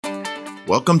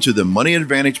Welcome to the Money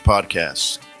Advantage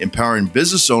Podcast, empowering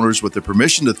business owners with the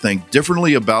permission to think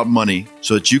differently about money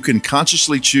so that you can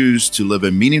consciously choose to live a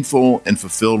meaningful and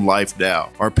fulfilled life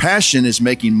now. Our passion is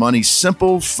making money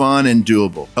simple, fun, and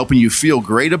doable, helping you feel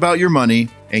great about your money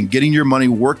and getting your money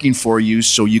working for you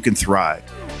so you can thrive.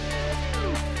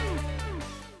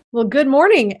 Well, good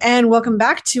morning and welcome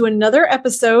back to another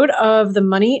episode of the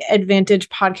Money Advantage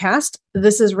Podcast.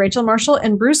 This is Rachel Marshall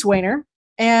and Bruce Wehner.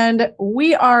 And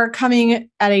we are coming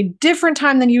at a different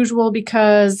time than usual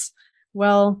because,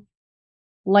 well,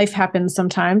 life happens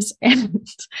sometimes. And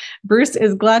Bruce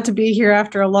is glad to be here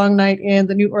after a long night in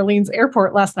the New Orleans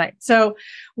airport last night. So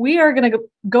we are going to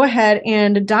go ahead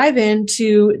and dive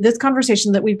into this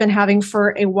conversation that we've been having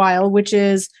for a while, which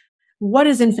is, what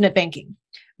is infinite banking?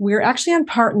 We're actually on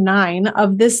part 9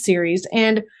 of this series.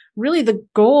 And really, the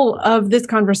goal of this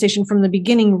conversation from the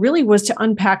beginning really was to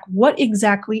unpack what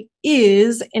exactly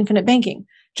is infinite banking,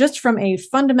 just from a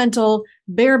fundamental,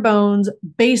 bare bones,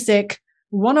 basic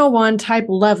 101 type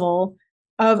level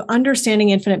of understanding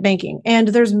infinite banking. And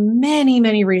there's many,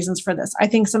 many reasons for this. I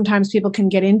think sometimes people can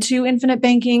get into infinite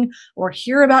banking or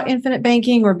hear about infinite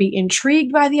banking or be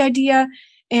intrigued by the idea.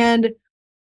 And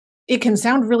it can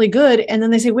sound really good. And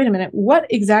then they say, wait a minute, what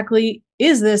exactly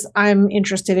is this I'm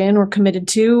interested in or committed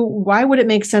to? Why would it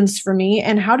make sense for me?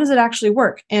 And how does it actually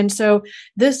work? And so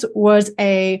this was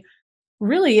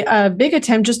really a big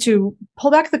attempt just to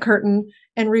pull back the curtain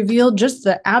and reveal just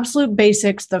the absolute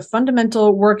basics, the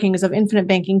fundamental workings of infinite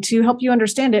banking to help you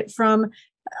understand it from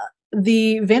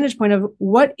the vantage point of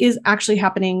what is actually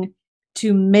happening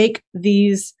to make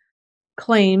these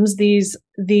claims, the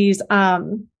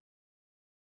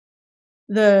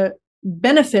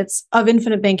benefits of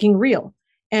infinite banking real.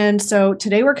 And so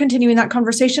today we're continuing that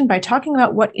conversation by talking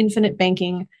about what infinite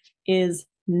banking is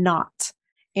not.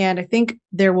 And I think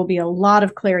there will be a lot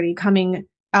of clarity coming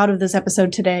out of this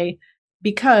episode today,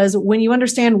 because when you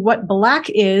understand what black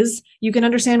is, you can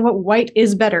understand what white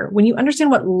is better. When you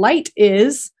understand what light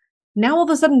is, now all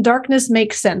of a sudden darkness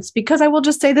makes sense. Because I will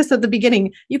just say this at the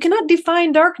beginning, you cannot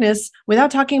define darkness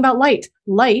without talking about light.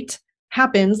 Light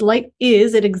happens, light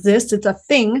is, it exists, it's a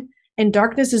thing, and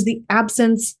darkness is the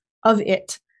absence of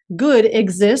it. Good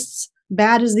exists,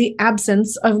 bad is the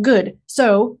absence of good.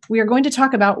 So we are going to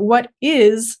talk about what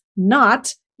is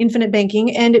not infinite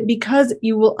banking, and because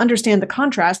you will understand the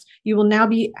contrast, you will now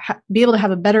be able to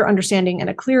have a better understanding and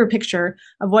a clearer picture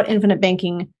of what infinite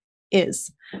banking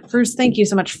is. Bruce, thank you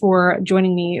so much for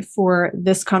joining me for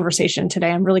this conversation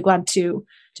today. I'm really glad to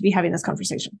be having this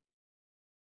conversation.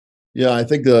 Yeah, I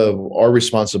think our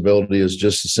responsibility is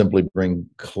just to simply bring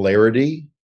clarity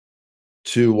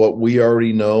to what we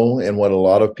already know and what a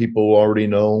lot of people already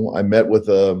know. I met with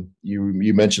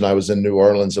you mentioned I was in New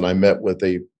Orleans, and I met with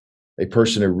a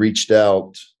person who reached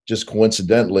out just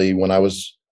coincidentally when I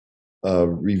was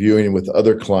reviewing with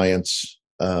other clients,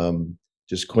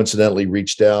 just coincidentally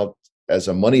reached out as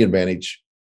a Money Advantage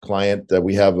client that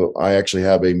I actually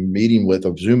have a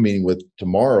Zoom meeting with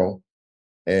tomorrow.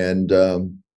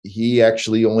 And he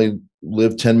actually only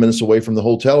lived 10 minutes away from the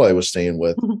hotel I was staying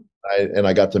with. And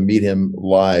I got to meet him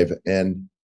live. And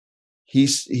he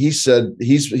said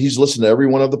he's listened to every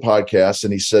one of the podcasts.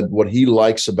 And he said what he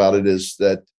likes about it is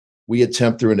that we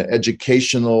attempt through an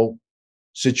educational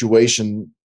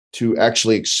situation to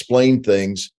actually explain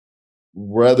things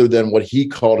rather than what he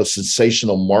called a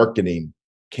sensational marketing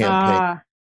campaign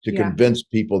to convince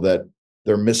people that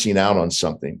they're missing out on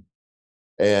something.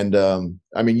 And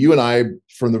I mean, you and I,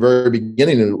 from the very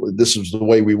beginning, this was the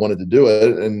way we wanted to do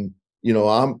it. And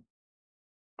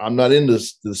I'm not into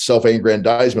the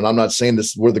self-aggrandizement. I'm not saying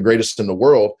we're the greatest in the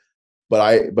world,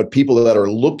 but people that are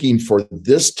looking for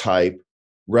this type,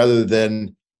 rather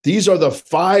than these are the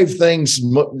 5 things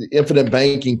infinite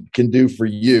banking can do for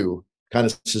you, kind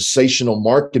of sensational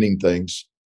marketing things.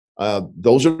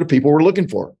 Those are the people we're looking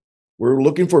for. We're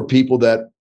looking for people that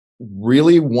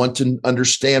really want to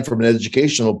understand from an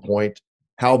educational point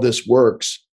how this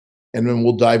works. And then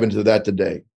we'll dive into that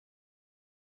today.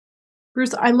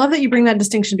 Bruce, I love that you bring that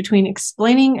distinction between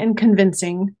explaining and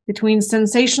convincing, between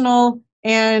sensational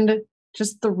and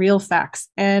just the real facts.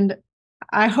 And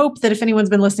I hope that if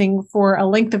anyone's been listening for a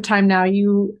length of time now,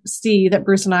 you see that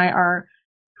Bruce and I are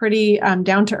pretty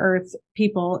down-to-earth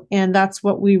people, and that's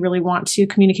what we really want to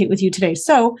communicate with you today.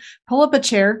 So pull up a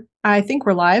chair. I think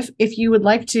we're live. If you would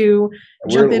like to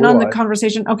jump in on the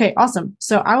conversation. Okay, awesome.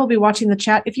 So I will be watching the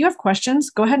chat. If you have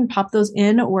questions, go ahead and pop those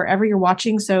in wherever you're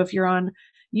watching. So if you're on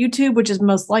YouTube, which is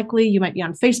most likely, you might be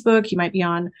on Facebook, you might be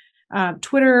on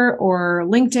Twitter or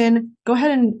LinkedIn, go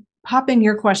ahead and pop in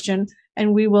your question,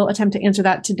 and we will attempt to answer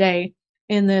that today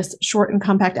in this short and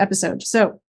compact episode.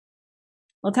 So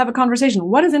Let's have a conversation.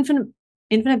 What is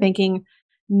infinite banking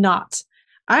not?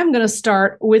 I'm going to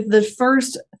start with the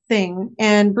first thing.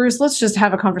 And Bruce, let's just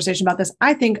have a conversation about this.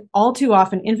 I think all too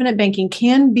often, infinite banking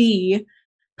can be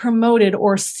promoted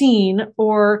or seen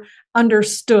or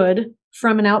understood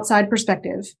from an outside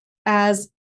perspective as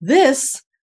this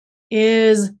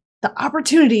is the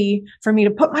opportunity for me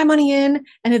to put my money in,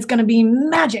 and it's going to be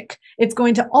magic. It's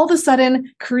going to all of a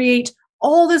sudden create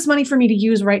all this money for me to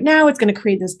use right now. It's going to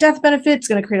create this death benefit. It's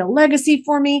going to create a legacy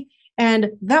for me.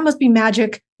 And that must be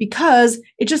magic because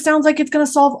it just sounds like it's going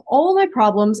to solve all my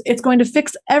problems. It's going to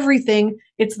fix everything.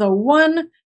 It's the one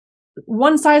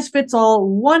size fits all,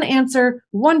 one answer,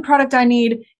 one product I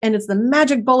need. And it's the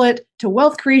magic bullet to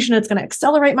wealth creation. It's going to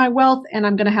accelerate my wealth and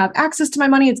I'm going to have access to my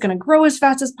money. It's going to grow as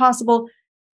fast as possible.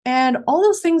 And all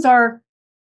those things are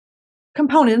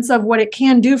components of what it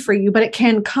can do for you, but it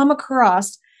can come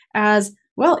across as,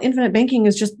 well, infinite banking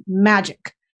is just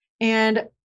magic. And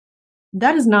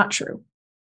that is not true.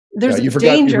 There's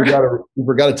danger. You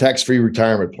forgot a tax-free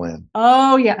retirement plan.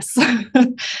 Oh, yes.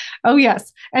 Oh,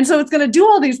 yes. And so it's going to do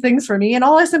all these things for me. And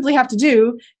all I simply have to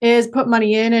do is put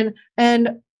money in and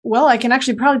well, I can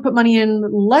actually probably put money in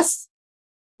less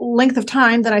length of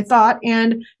time than I thought.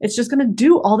 And it's just going to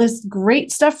do all this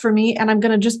great stuff for me. And I'm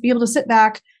going to just be able to sit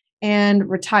back and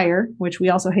retire, which we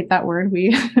also hate that word.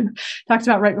 We talked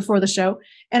about right before the show.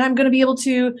 And I'm going to be able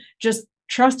to just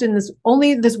trust in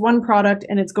this one product,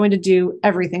 and it's going to do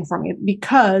everything for me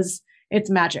because it's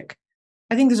magic.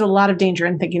 I think there's a lot of danger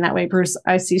in thinking that way. Bruce,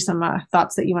 I see some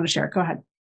thoughts that you want to share. Go ahead.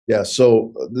 Yeah.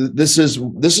 So this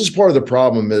is part of the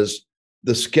problem is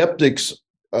the skeptics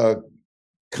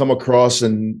come across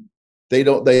and they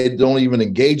don't even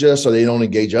engage us, or they don't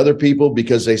engage other people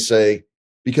because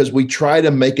we try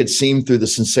to make it seem through the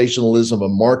sensationalism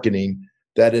of marketing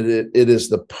that it is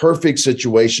the perfect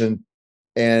situation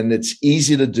and it's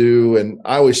easy to do. And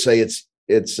I always say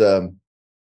it's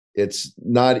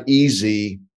not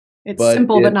easy. It's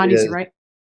simple, but not easy, right?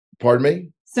 Pardon me?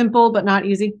 Simple, but not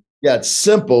easy. Yeah, it's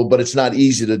simple, but it's not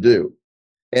easy to do.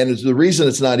 And the reason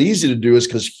it's not easy to do is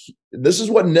because this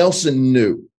is what Nelson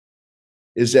knew,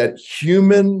 is that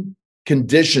human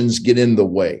conditions get in the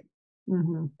way.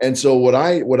 Mm-hmm. And so what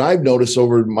I've noticed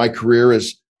over my career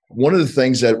is one of the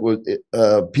things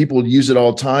that people use it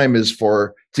all the time is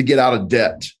to get out of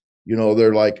debt. You know,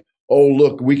 they're like, oh,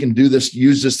 look, we can do this,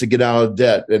 use this to get out of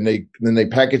debt. And then they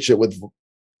package it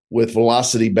with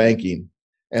velocity banking.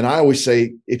 And I always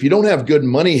say, if you don't have good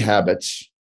money habits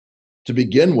to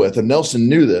begin with, and Nelson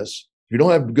knew this, if you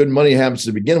don't have good money habits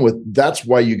to begin with, that's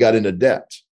why you got into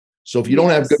debt. So if you don't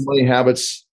have good money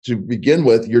habits to begin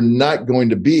with, you're not going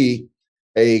to be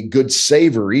a good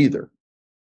saver either.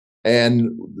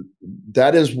 And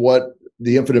that is what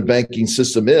the infinite banking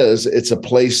system is. It's a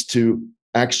place to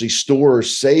actually store or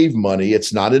save money.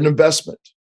 It's not an investment.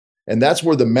 And that's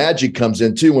where the magic comes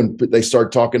in too, when they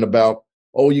start talking about,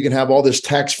 oh, you can have all this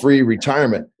tax-free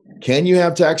retirement. Can you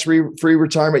have tax-free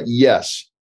retirement? Yes.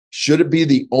 Should it be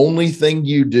the only thing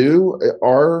you do?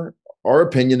 Our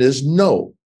opinion is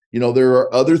no. You know, there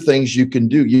are other things you can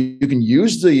do. You can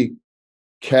use the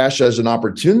cash as an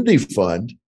opportunity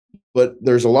fund, but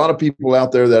there's a lot of people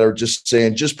out there that are just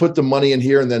saying, just put the money in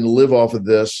here and then live off of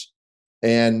this.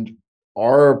 And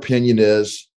our opinion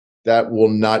is that will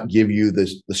not give you the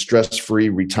stress-free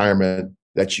retirement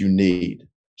that you need.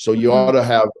 So you ought to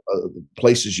have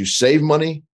places you save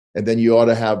money, and then you ought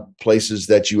to have places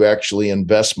that you actually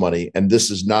invest money. And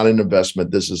this is not an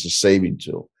investment. This is a saving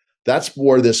tool. That's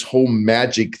where this whole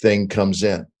magic thing comes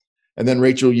in. And then,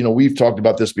 Rachel, you know, we've talked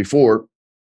about this before.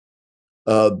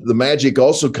 The magic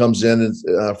also comes in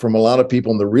from a lot of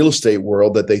people in the real estate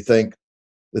world that they think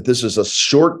that this is a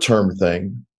short-term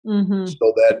thing, so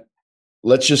that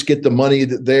let's just get the money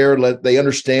there. They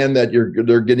understand that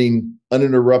they're getting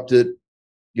uninterrupted,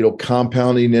 you know,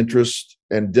 compounding interest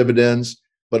and dividends.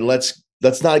 But let's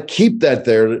not keep that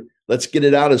there. Let's get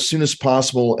it out as soon as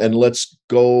possible, and let's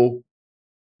go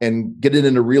and get it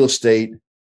into real estate,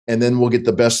 and then we'll get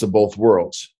the best of both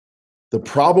worlds. The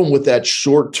problem with that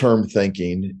short-term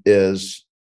thinking is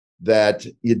that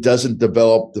it doesn't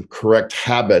develop the correct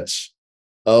habits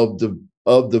of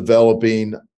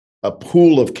developing a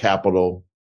pool of capital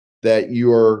that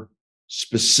you're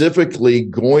specifically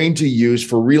going to use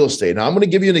for real estate. Now, I'm going to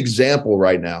give you an example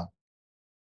right now.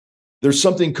 There's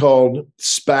something called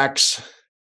SPACs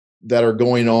that are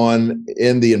going on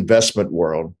in the investment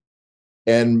world.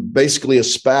 And basically a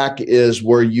SPAC is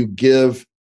where you give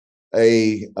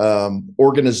a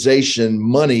organization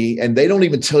money and they don't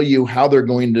even tell you how they're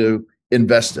going to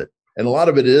invest it. And a lot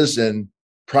of it is in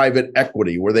private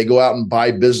equity, where they go out and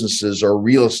buy businesses or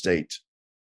real estate.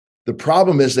 The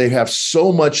problem is they have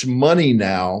so much money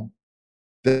now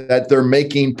that they're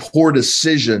making poor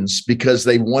decisions because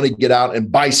they want to get out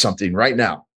and buy something right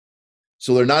now.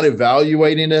 So they're not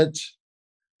evaluating it.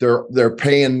 They're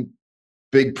paying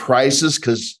big prices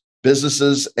because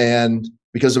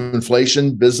of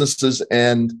inflation, businesses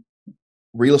and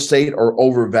real estate are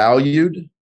overvalued.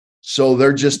 So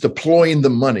they're just deploying the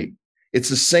money. It's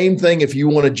the same thing if you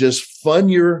want to just fund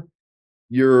your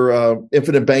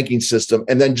infinite banking system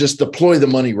and then just deploy the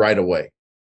money right away.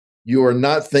 You are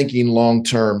not thinking long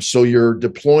term. So you're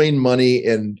deploying money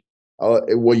in,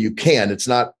 well, you can. It's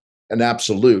not an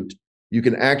absolute. You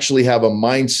can actually have a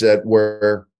mindset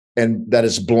and that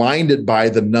is blinded by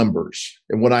the numbers.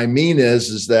 And what I mean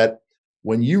is that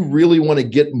when you really want to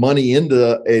get money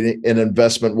into an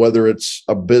investment, whether it's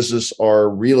a business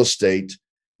or real estate,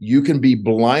 you can be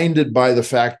blinded by the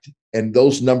fact, and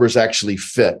those numbers actually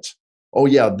fit. Oh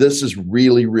yeah, this is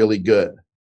really, really good.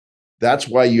 That's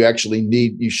why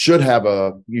you should have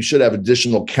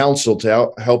additional counsel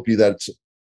to help you. That's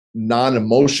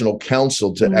non-emotional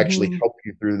counsel to actually help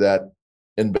you through that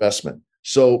investment.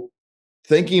 So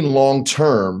thinking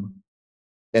long-term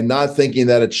and not thinking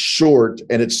that it's short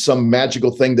and it's some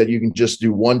magical thing that you can just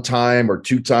do one time or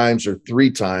two times or three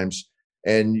times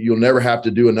and you'll never have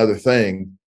to do another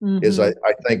thing is I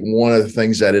think one of the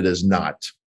things that it is not.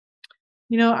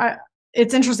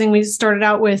 It's interesting. We started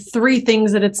out with three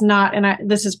things that it's not, and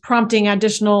this is prompting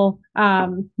additional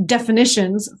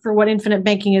definitions for what infinite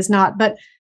banking is not. But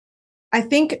I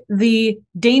think the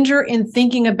danger in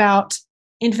thinking about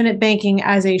infinite banking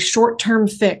as a short-term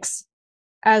fix,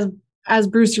 as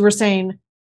Bruce, you were saying,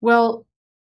 well,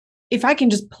 if I can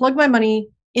just plug my money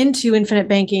into infinite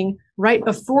banking right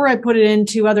before I put it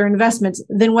into other investments,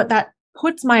 then what that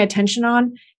puts my attention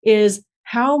on is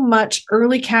how much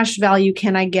early cash value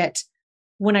can I get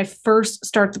when I first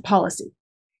start the policy.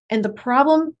 And the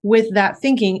problem with that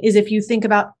thinking is if you think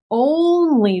about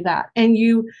only that and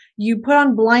you put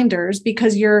on blinders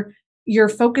because you're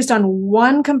focused on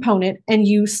one component and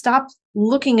you stop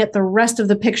looking at the rest of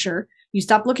the picture, you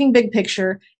stop looking big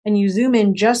picture and you zoom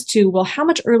in just to, well, how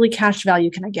much early cash value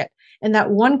can I get? And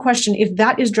that one question, if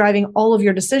that is driving all of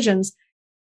your decisions,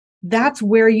 that's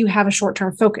where you have a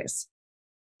short-term focus.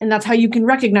 And that's how you can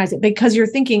recognize it, because you're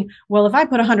thinking, well, if I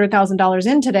put $100,000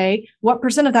 in today, what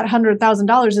percent of that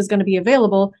 $100,000 is going to be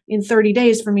available in 30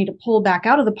 days for me to pull back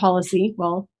out of the policy,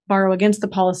 well, borrow against the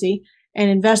policy and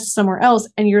invest somewhere else?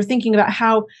 And you're thinking about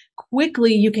how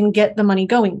quickly you can get the money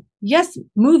going. Yes,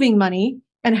 moving money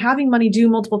and having money do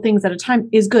multiple things at a time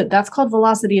is good. That's called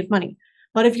velocity of money.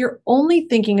 But if you're only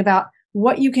thinking about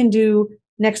what you can do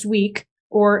next week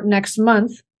or next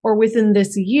month or within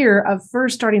this year of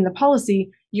first starting the policy,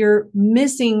 you're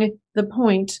missing the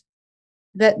point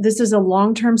that this is a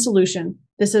long-term solution.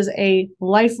 This is a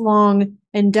lifelong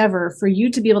endeavor for you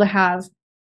to be able to have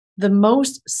the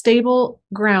most stable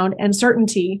ground and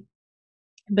certainty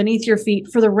beneath your feet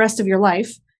for the rest of your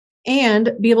life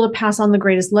and be able to pass on the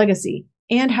greatest legacy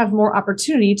and have more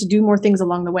opportunity to do more things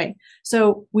along the way.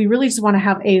 So we really just want to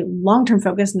have a long-term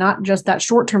focus, not just that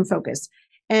short-term focus.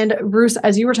 And Bruce,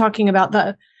 as you were talking about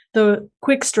the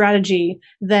quick strategy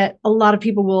that a lot of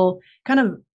people will kind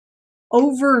of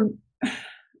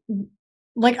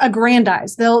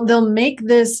aggrandize. They'll make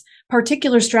this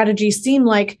particular strategy seem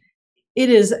like it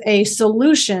is a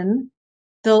solution.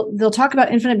 They'll talk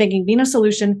about infinite banking being a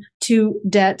solution to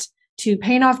debt, to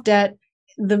paying off debt,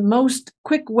 the most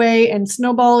quick way and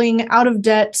snowballing out of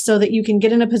debt so that you can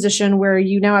get in a position where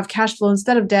you now have cash flow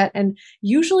instead of debt. And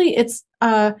usually it's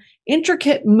a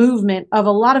intricate movement of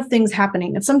a lot of things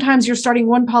happening. And sometimes you're starting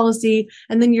one policy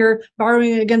and then you're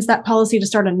borrowing against that policy to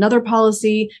start another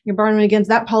policy. You're borrowing against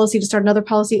that policy to start another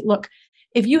policy. Look,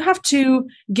 if you have to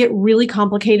get really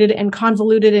complicated and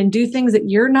convoluted and do things that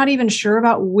you're not even sure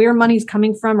about where money's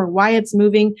coming from or why it's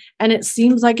moving, and it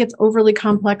seems like it's overly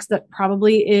complex, that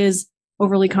probably is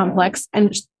overly complex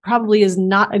and probably is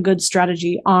not a good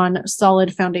strategy on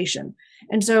solid foundation.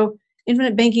 And so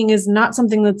infinite banking is not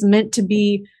something that's meant to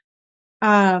be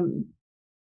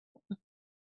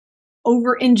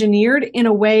over-engineered in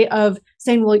a way of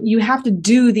saying, well, you have to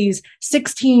do these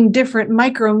 16 different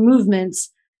micro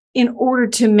movements in order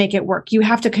to make it work. You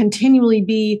have to continually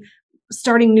be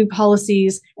starting new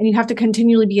policies and you have to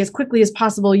continually be as quickly as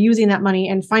possible using that money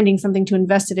and finding something to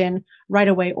invest it in right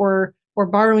away, or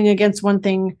borrowing against one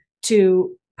thing to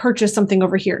purchase something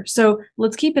over here. So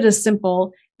let's keep it as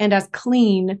simple and as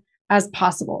clean as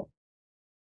possible.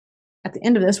 At the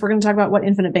end of this, we're going to talk about what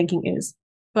infinite banking is.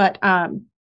 But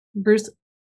Bruce?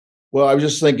 Well, I was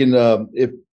just thinking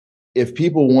if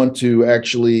people want to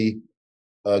actually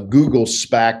Google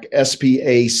SPAC,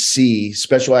 SPAC,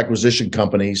 special acquisition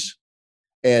companies,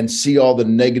 and see all the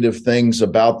negative things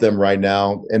about them right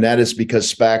now. And that is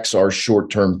because SPACs are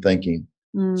short-term thinking.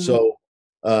 So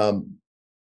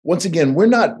once again, we're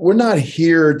not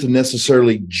here to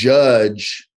necessarily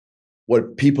judge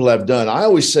what people have done. I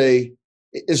always say,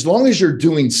 as long as you're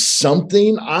doing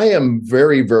something, I am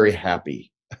very, very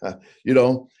happy.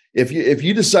 If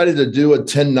you decided to do a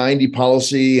 1090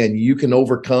 policy and you can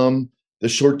overcome the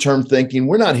short-term thinking,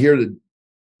 we're not here to,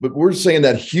 but we're saying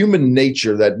that human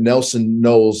nature that Nelson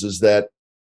knows is that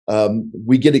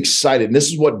we get excited. And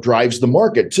this is what drives the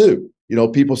market too.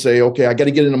 People say, okay, I got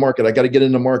to get in the market. I got to get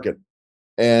in the market.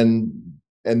 And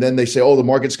then they say, oh, the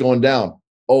market's going down.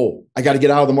 Oh, I got to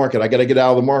get out of the market. I got to get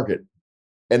out of the market.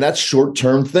 And that's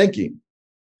short-term thinking.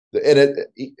 And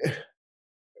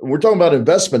we're talking about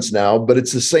investments now, but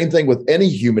it's the same thing with any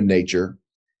human nature,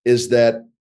 is that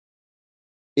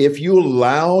if you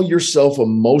allow yourself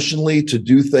emotionally to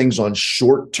do things on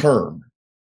short term,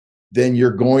 then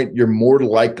you're more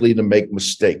likely to make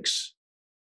mistakes.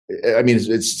 I mean, it's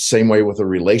the same way with a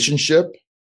relationship.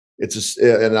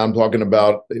 And I'm talking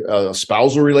about a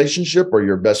spousal relationship or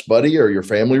your best buddy or your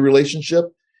family relationship.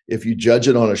 If you judge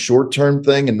it on a short-term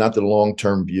thing and not the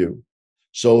long-term view.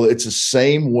 So it's the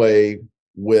same way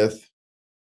with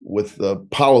the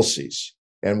policies.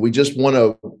 And we just want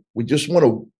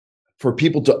to, for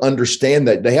people to understand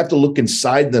that they have to look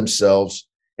inside themselves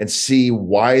and see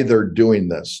why they're doing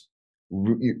this.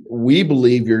 We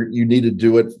believe you need to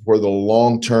do it for the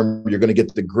long term. You're going to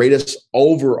get the greatest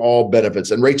overall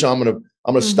benefits. And Rachel, I'm going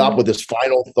to stop with this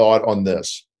final thought on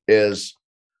this. Is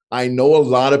I know a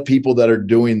lot of people that are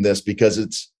doing this because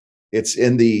it's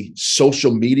in the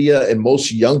social media, and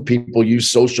most young people use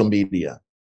social media.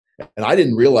 And I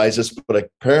didn't realize this, but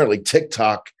apparently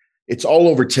TikTok, it's all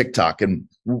over TikTok, and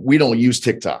we don't use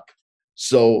TikTok.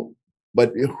 So,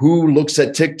 but who looks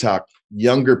at TikTok?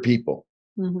 Younger people.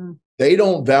 They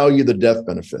don't value the death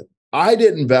benefit. I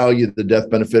didn't value the death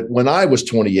benefit when I was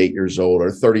 28 years old or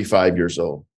 35 years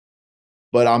old.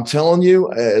 But I'm telling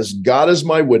you, as God is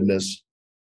my witness,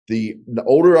 the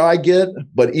older I get,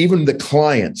 but even the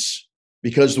clients,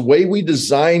 because the way we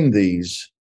design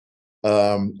these,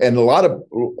 and a lot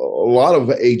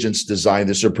of agents design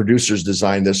this or producers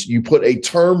design this, you put a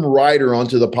term rider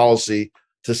onto the policy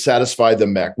to satisfy the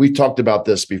MEC. We talked about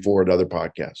this before at other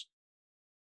podcasts.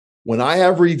 When I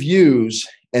have reviews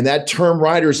and that term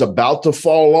rider is about to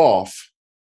fall off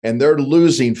and they're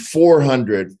losing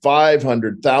 $400,000,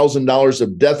 $500,000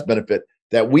 of death benefit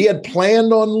that we had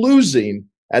planned on losing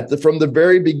from the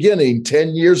very beginning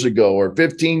 10 years ago or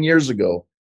 15 years ago,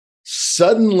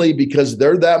 suddenly, because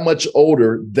they're that much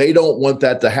older, they don't want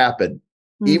that to happen.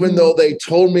 Even though they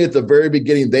told me at the very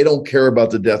beginning, they don't care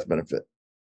about the death benefit.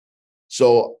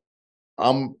 So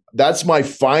that's my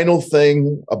final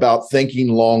thing about thinking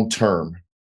long term.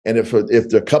 And if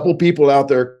a couple people out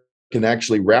there can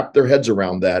actually wrap their heads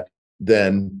around that,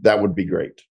 then that would be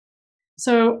great.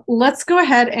 So let's go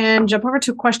ahead and jump over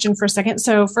to a question for a second.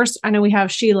 So first, I know we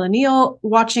have Sheila Neal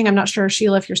watching. I'm not sure,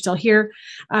 Sheila, if you're still here.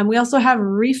 We also have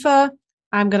Rifa.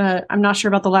 I'm not sure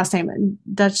about the last name.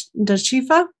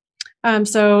 Dachifa.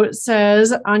 So it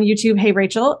says on YouTube, hey,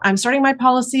 Rachel, I'm starting my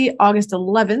policy August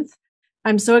 11th.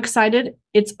 I'm so excited.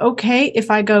 It's okay if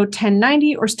I go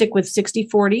 1090 or stick with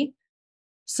 60/40.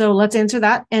 So let's answer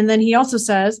that. And then he also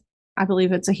says, I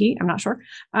believe it's a he, I'm not sure.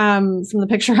 From the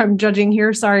picture I'm judging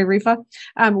here. Sorry, Rifa.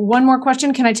 One more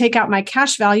question. Can I take out my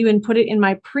cash value and put it in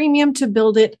my premium to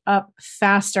build it up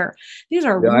faster? These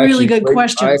are really good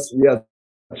questions.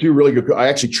 Two really good. I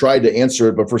actually tried to answer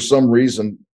it, but for some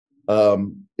reason,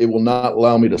 it will not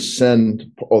allow me to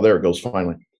send. Oh, there it goes.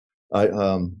 Finally.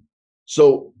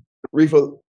 So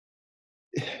Rifa,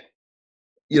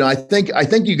 I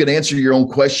think you can answer your own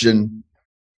question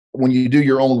when you do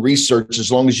your own research,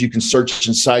 as long as you can search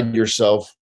inside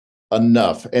yourself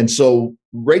enough. And so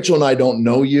Rachel and I don't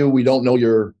know you. We don't know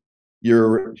your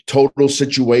total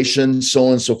situation, so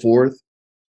on and so forth.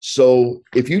 So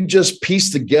if you just piece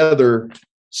together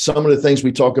some of the things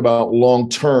we talk about long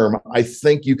term, I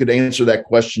think you could answer that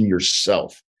question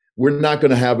yourself. We're not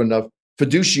going to have enough.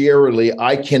 Fiduciarily,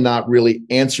 I cannot really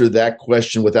answer that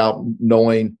question without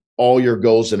knowing all your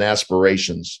goals and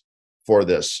aspirations for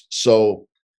this. So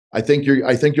I think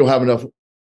you'll have enough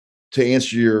to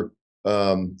answer your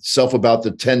self about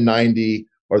the 1090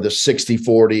 or the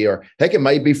 60/40, or heck, it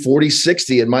might be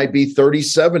 40/60, it might be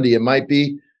 30/70, it might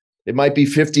be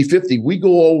 50/50. We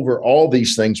go over all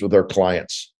these things with our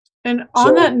clients. And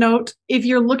on that note, if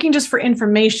you're looking just for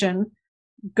information,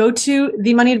 go to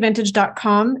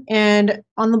themoneyadvantage.com, and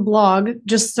on the blog,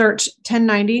 just search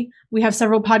 1090. We have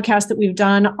several podcasts that we've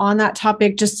done on that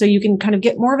topic, just so you can kind of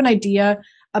get more of an idea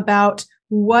about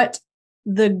what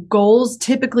the goals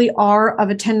typically are of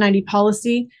a 1090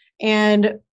 policy,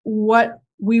 and what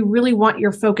we really want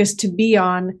your focus to be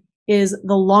on is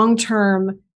the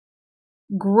long-term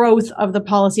growth of the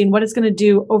policy and what it's going to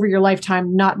do over your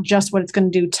lifetime, not just what it's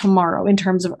going to do tomorrow in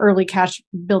terms of early cash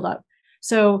buildup.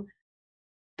 So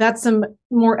that's some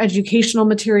more educational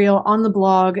material on the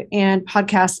blog and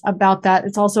podcasts about that.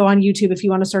 It's also on YouTube if you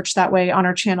want to search that way on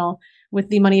our channel with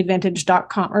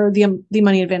themoneyadvantage.com or the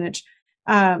Money Advantage.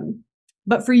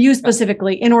 But for you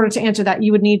specifically, in order to answer that,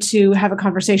 you would need to have a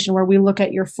conversation where we look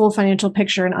at your full financial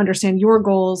picture and understand your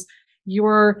goals,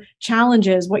 your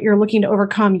challenges, what you're looking to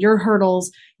overcome, your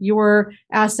hurdles, your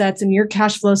assets, and your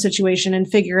cash flow situation,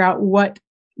 and figure out what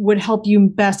would help you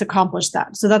best accomplish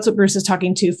that. So that's what Bruce is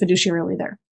talking to fiduciarily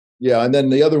there. Yeah. And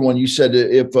then the other one, you said,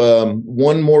 if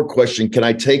one more question, can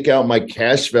I take out my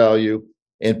cash value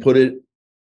and put it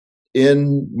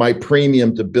in my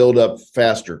premium to build up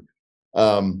faster?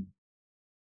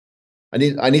 I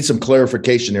need some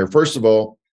clarification here. First of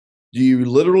all, do you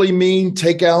literally mean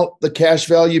take out the cash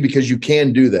value? Because you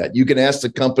can do that. You can ask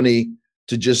the company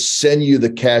to just send you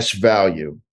the cash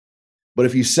value. But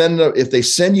if they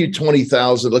send you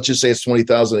 20,000, let's just say it's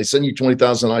 20,000, they send you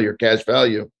 20,000 out of your cash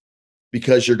value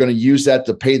because you're going to use that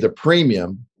to pay the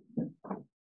premium,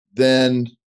 then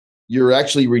you're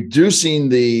actually reducing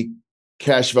the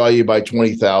cash value by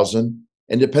 20,000.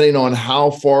 And depending on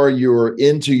how far you're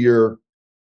into your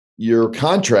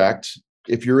contract,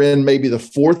 if you're in maybe the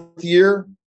fourth year,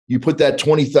 you put that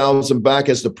 20,000 back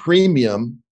as the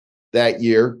premium that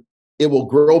year, it will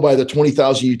grow by the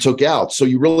 20,000 you took out. So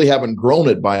you really haven't grown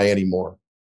it by anymore.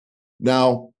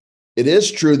 Now, it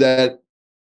is true that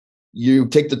you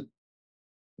take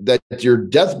that your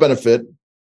death benefit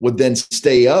would then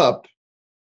stay up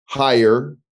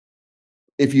higher.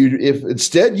 If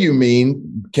instead you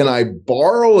mean, can I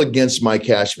borrow against my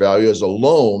cash value as a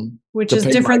loan? Which is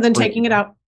different than taking it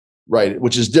out. Right,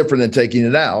 which is different than taking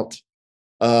it out.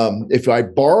 If I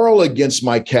borrow against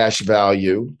my cash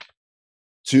value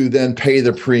to then pay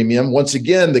the premium, once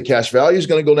again, the cash value is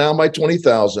going to go down by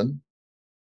 20,000.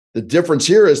 The difference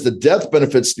here is the death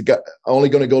benefits only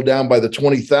going to go down by the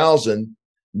 20,000,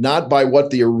 not by what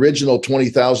the original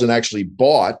 20,000 actually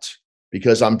bought,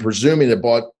 because I'm presuming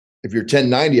if you're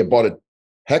 1090, it bought a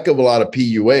heck of a lot of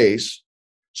PUAs.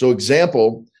 So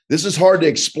example, this is hard to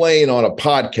explain on a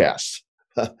podcast,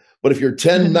 but if you're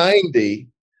 1090,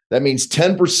 that means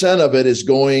 10% of it is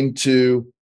going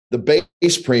to the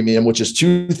base premium, which is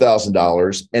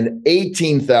 $2,000, and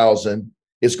 $18,000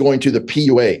 is going to the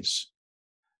PUAs.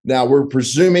 Now we're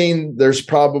presuming there's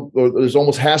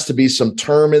almost has to be some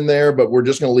term in there, but we're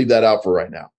just going to leave that out for right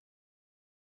now.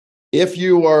 If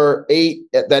you are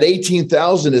that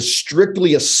 18,000 is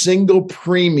strictly a single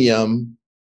premium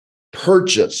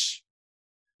purchase.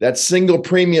 That single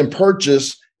premium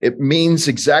purchase, it means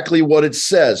exactly what it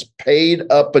says, paid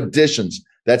up additions.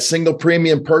 That single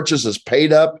premium purchase is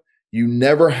paid up. You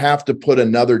never have to put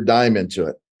another dime into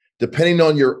it. Depending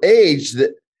on your age,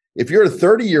 that if you're a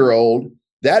 30-year-old,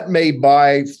 that may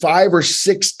buy 5 or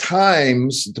 6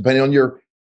 times, depending on your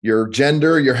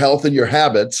gender, your health, and your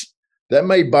habits, that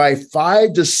may buy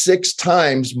 5 to 6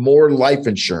 times more life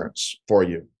insurance for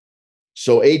you.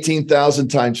 So 18,000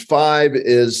 times 5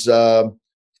 is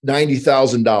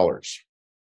 $90,000.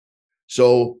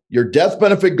 So your death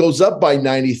benefit goes up by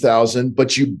 90,000,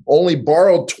 but you only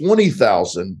borrowed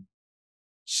 20,000.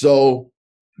 So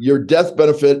your death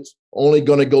benefit only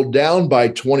going to go down by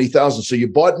 20,000. So you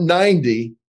bought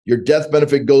 90, your death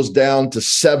benefit goes down to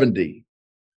 70.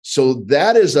 So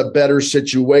that is a better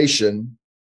situation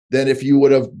than if you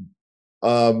would have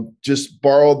just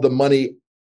borrowed the money,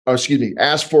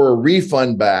 asked for a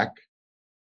refund back,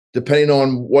 depending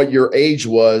on what your age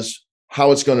was,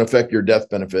 how it's going to affect your death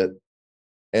benefit,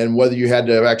 and whether you had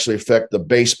to actually affect the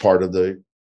base part of the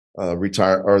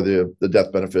the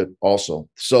death benefit also.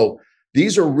 So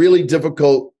these are really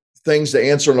difficult things to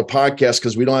answer on a podcast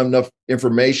because we don't have enough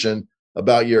information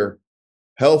about your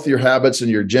health, your habits, and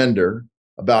your gender,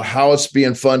 about how it's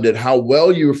being funded, how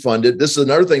well you're funded. This is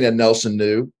another thing that Nelson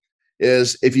knew,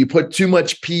 is if you put too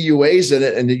much PUAs in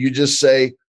it and you just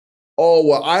say, oh,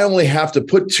 well, I only have to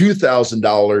put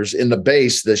 $2,000 in the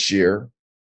base this year.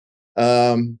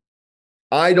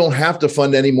 I don't have to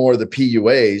fund any more of the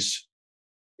PUAs.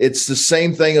 It's the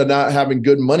same thing of not having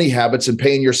good money habits and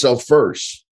paying yourself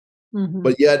first. Mm-hmm.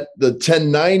 But yet the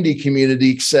 1090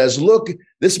 community says, look,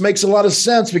 this makes a lot of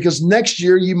sense because next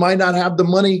year you might not have the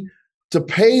money to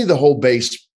pay the whole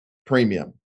base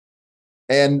premium.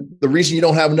 And the reason you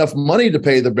don't have enough money to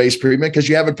pay the base premium because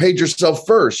you haven't paid yourself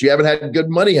first. You haven't had good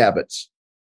money habits.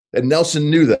 And Nelson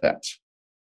knew that.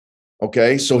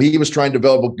 Okay, so he was trying to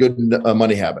develop good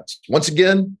money habits. Once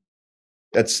again,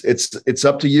 it's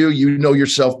up to you. You know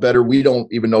yourself better. We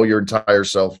don't even know your entire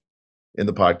self in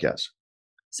the podcast.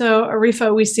 So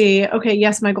Arifa, we see, okay,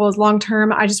 yes, my goal is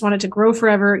long-term. I just want it to grow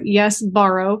forever. Yes,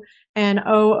 borrow. And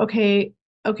okay,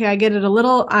 I get it a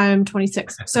little. I'm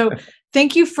 26. So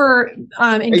thank you for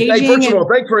engaging. Hey, first of all,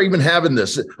 thanks for even having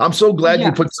this. I'm so glad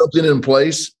you put something in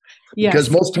place because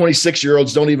most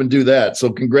 26-year-olds don't even do that. So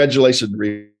congratulations,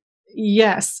 Reed.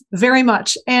 Yes, very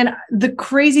much. And the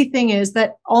crazy thing is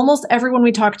that almost everyone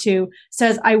we talk to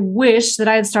says, I wish that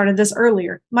I had started this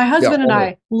earlier. My husband and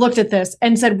I looked at this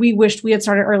and said, we wished we had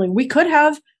started early. We could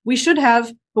have, we should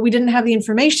have, but we didn't have the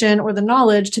information or the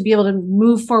knowledge to be able to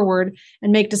move forward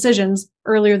and make decisions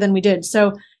earlier than we did.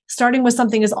 So starting with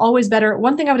something is always better.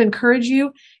 One thing I would encourage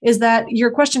you is that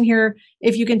your question here,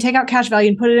 if you can take out cash value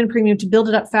and put it in premium to build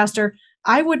it up faster,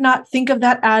 I would not think of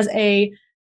that as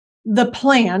the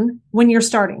plan when you're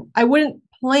starting. I wouldn't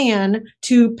plan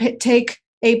to take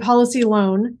a policy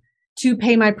loan to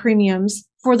pay my premiums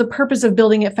for the purpose of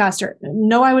building it faster.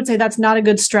 No, I would say that's not a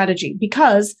good strategy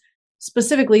because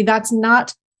specifically that's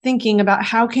not thinking about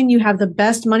how can you have the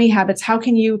best money habits? How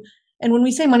can you, and when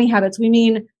we say money habits, we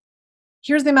mean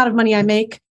here's the amount of money I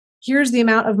make. Here's the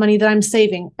amount of money that I'm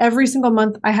saving. Every single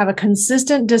month, I have a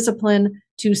consistent discipline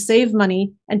to save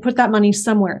money and put that money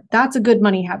somewhere. That's a good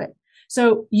money habit.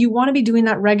 So you want to be doing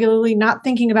that regularly, not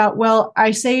thinking about, well,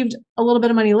 I saved a little bit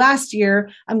of money last year.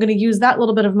 I'm going to use that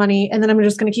little bit of money, and then I'm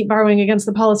just going to keep borrowing against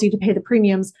the policy to pay the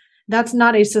premiums. That's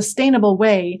not a sustainable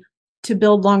way to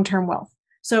build long-term wealth.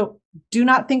 So do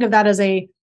not think of that as a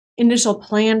initial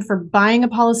plan for buying a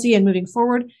policy and moving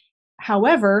forward.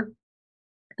 However,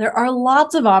 there are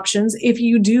lots of options if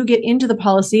you do get into the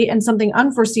policy and something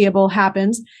unforeseeable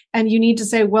happens and you need to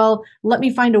say, well, let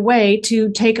me find a way to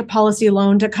take a policy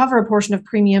loan to cover a portion of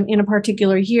premium in a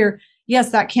particular year. Yes,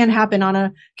 that can happen on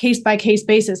a case-by-case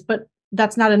basis, but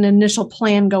that's not an initial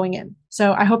plan going in.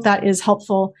 So I hope that is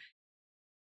helpful.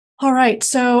 All right.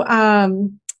 So,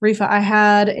 Rifa, I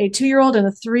had a 2-year-old and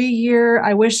a 3-year.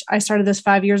 I wish I started this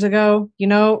 5 years ago. You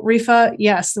know, Rifa,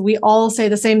 yes, we all say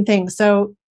the same thing.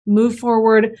 So move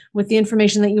forward with the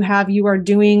information that you have. You are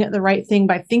doing the right thing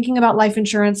by thinking about life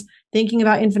insurance, thinking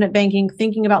about infinite banking,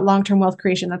 thinking about long-term wealth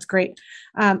creation. That's great.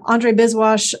 Andre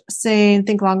Biswash saying,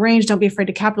 think long range, don't be afraid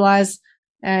to capitalize.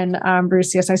 And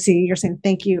Bruce, yes, I see you're saying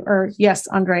thank you. Or yes,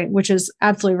 Andre, which is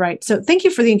absolutely right. So thank you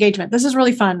for the engagement. This is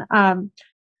really fun.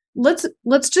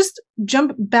 Let's just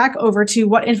jump back over to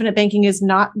what infinite banking is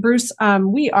not. Bruce,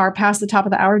 we are past the top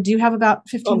of the hour. Do you have about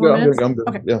 15 more minutes? I'm good.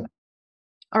 Okay. Yeah.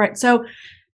 All right. So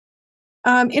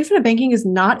infinite banking is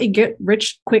not a get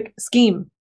rich quick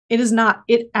scheme. It is not.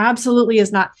 It absolutely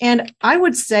is not. And I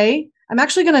would say, I'm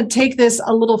actually going to take this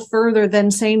a little further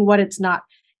than saying what it's not.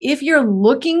 If you're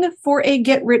looking for a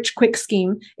get rich quick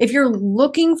scheme, if you're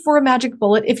looking for a magic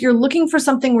bullet, if you're looking for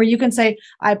something where you can say,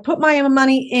 I put my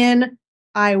money in,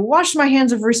 I wash my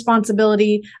hands of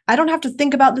responsibility. I don't have to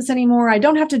think about this anymore. I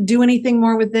don't have to do anything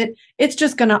more with it. It's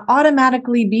just going to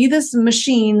automatically be this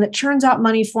machine that churns out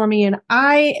money for me. And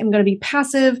I am going to be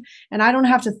passive and I don't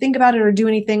have to think about it or do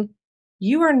anything.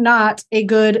 You are not a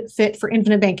good fit for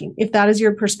infinite banking if that is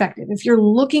your perspective. If you're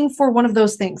looking for one of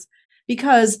those things,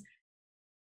 because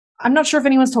I'm not sure if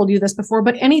anyone's told you this before,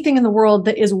 but anything in the world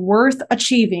that is worth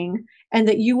achieving and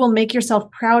that you will make yourself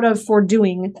proud of for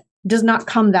doing does not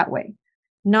come that way.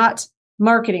 Not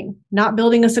marketing, not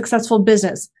building a successful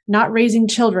business, not raising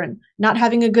children, not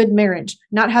having a good marriage,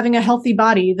 not having a healthy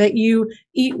body, that you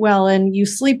eat well and you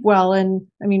sleep well. And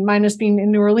I mean, minus being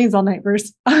in New Orleans all night,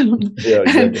 Bruce.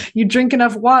 And you drink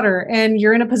enough water and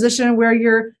you're in a position where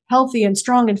you're healthy and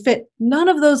strong and fit. None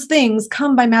of those things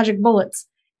come by magic bullets.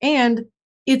 And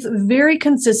it's very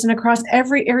consistent across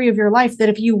every area of your life that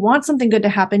if you want something good to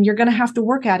happen, you're going to have to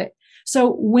work at it.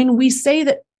 So when we say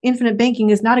that infinite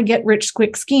banking is not a get rich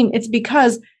quick scheme, it's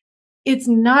because it's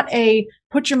not a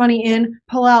put your money in,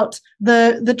 pull out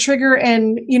the trigger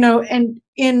and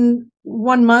in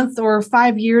 1 month or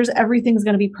 5 years, everything's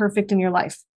going to be perfect in your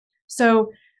life.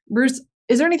 So Bruce,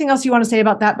 is there anything else you want to say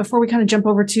about that before we kind of jump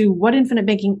over to what infinite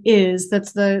banking is?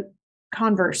 That's the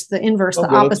converse, the inverse, the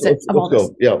opposite of all this.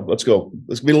 Yeah, let's go.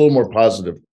 Let's be a little more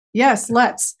positive. Yes,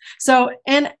 let's. So,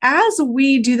 and as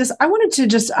we do this, I wanted to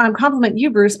just compliment you,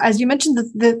 Bruce, as you mentioned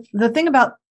the thing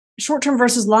about short-term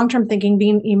versus long-term thinking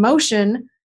being emotion.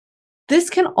 This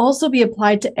can also be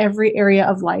applied to every area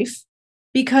of life,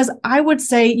 because I would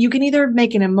say you can either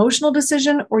make an emotional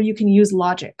decision or you can use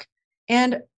logic.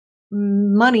 And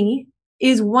money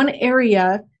is one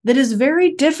area that is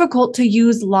very difficult to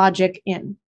use logic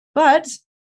in. But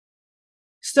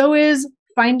so is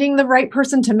finding the right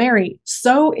person to marry.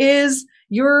 So is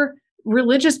your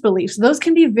religious beliefs. Those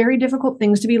can be very difficult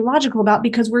things to be logical about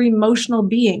because we're emotional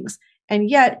beings. And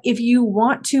yet, if you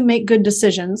want to make good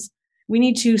decisions, we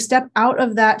need to step out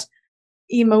of that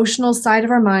emotional side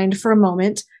of our mind for a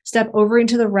moment, step over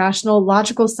into the rational,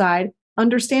 logical side,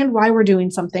 understand why we're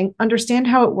doing something, understand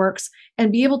how it works,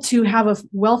 and be able to have a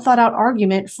well thought out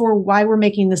argument for why we're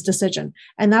making this decision.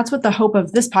 And that's what the hope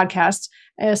of this podcast,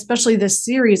 especially this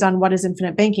series on what is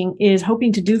infinite banking, is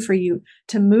hoping to do for you,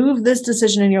 to move this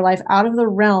decision in your life out of the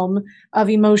realm of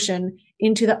emotion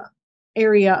into the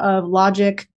area of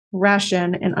logic,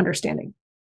 ration, and understanding.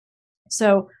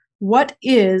 So what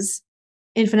is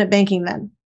infinite banking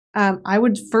then? I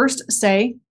would first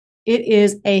say it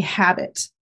is a habit.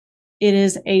 It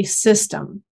is a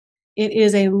system. It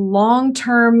is a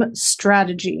long-term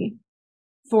strategy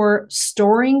for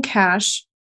storing cash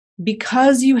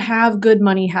because you have good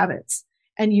money habits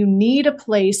and you need a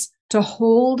place to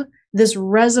hold this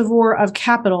reservoir of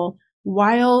capital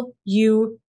while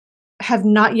you have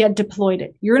not yet deployed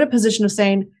it. You're in a position of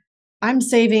saying, I'm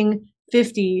saving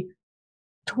 50,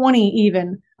 20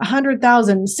 even, $100,000,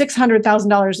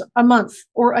 $600,000 a month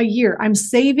or a year. I'm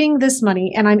saving this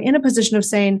money and I'm in a position of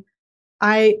saying,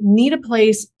 I need a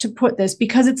place to put this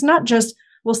because it's not just,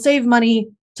 we'll save money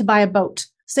to buy a boat,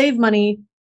 save money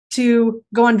to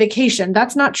go on vacation.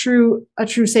 That's not a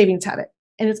true savings habit.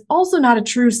 And it's also not a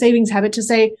true savings habit to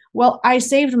say, well, I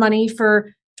saved money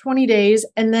for 20 days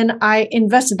and then I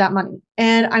invested that money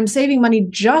and I'm saving money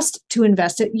just to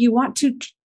invest it. You want to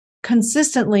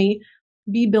consistently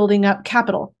be building up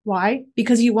capital. Why?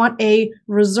 Because you want a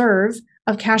reserve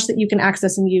of cash that you can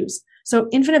access and use. So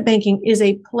infinite banking is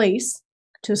a place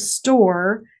to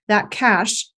store that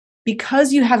cash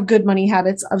because you have good money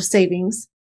habits of savings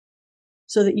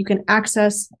so that you can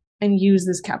access and use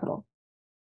this capital.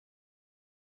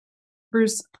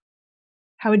 Bruce,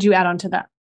 how would you add on to that?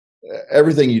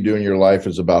 Everything you do in your life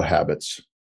is about habits.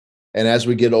 And as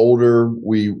we get older,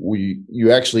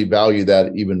 you actually value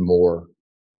that even more.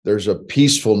 There's a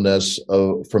peacefulness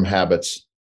from habits.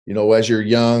 As you're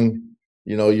young,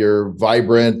 you're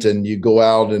vibrant and you go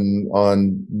out and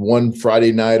on one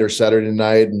Friday night or Saturday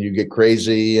night and you get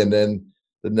crazy. And then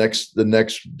the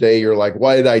next day you're like,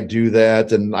 why did I do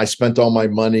that? And I spent all my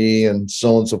money and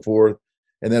so on and so forth.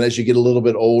 And then as you get a little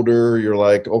bit older, you're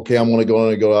like, okay, I'm going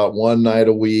to go out one night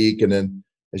a week. And then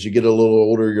as you get a little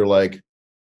older, you're like,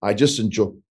 I just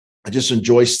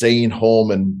enjoy staying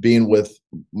home and being with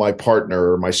my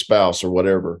partner or my spouse or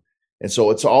whatever. And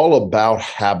so it's all about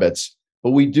habits.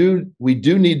 But we do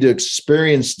need to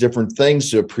experience different things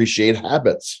to appreciate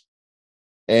habits.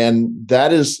 And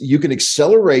that is, you can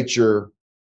accelerate your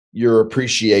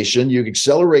appreciation, you can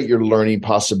accelerate your learning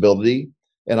possibility.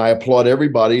 And I applaud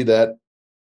everybody that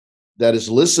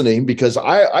is listening, because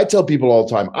I tell people all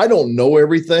the time, I don't know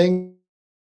everything,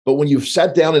 but when you've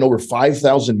sat down in over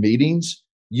 5,000 meetings,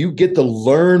 you get to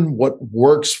learn what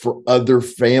works for other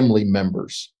family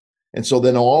members. And so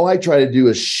then all I try to do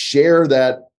is share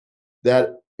that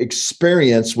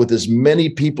experience with as many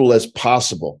people as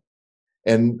possible.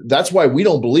 And that's why we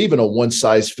don't believe in a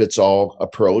one-size-fits-all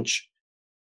approach.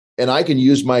 And I can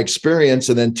use my experience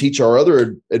and then teach our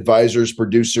other advisors,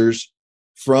 producers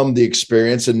from the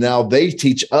experience. And now they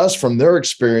teach us from their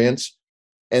experience.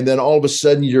 And then all of a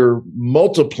sudden you're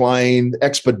multiplying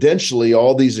exponentially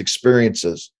all these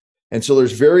experiences. And so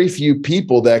there's very few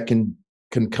people that can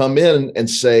come in and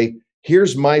say,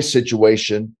 here's my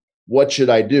situation. What should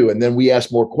I do? And then we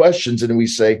ask more questions and we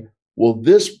say, well,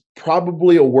 this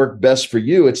probably will work best for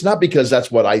you. It's not because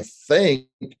that's what I think.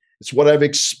 It's what I've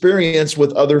experienced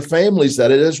with other families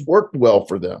that it has worked well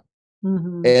for them.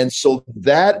 Mm-hmm. And so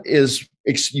that is,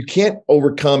 you can't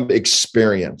overcome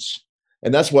experience.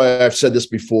 And that's why I've said this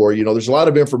before, there's a lot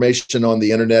of information on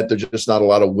the internet. There's just not a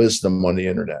lot of wisdom on the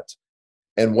internet.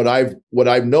 And what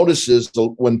I've noticed is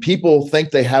when people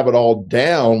think they have it all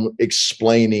down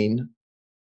explaining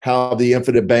how the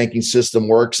infinite banking system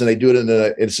works, and they do it in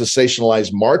a sensationalized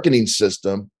marketing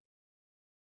system,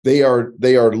 they are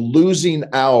losing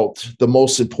out the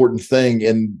most important thing,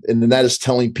 and that is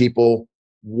telling people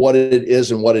what it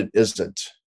is and what it isn't.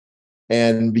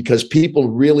 And because people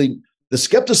really, the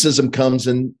skepticism comes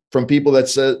in from people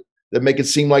that make it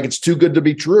seem like it's too good to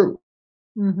be true.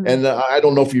 Mm-hmm. And I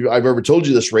don't know if I've ever told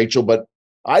you this, Rachel, but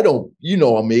I don't,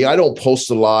 me, I don't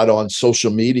post a lot on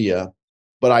social media,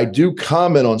 but I do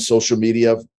comment on social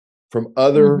media from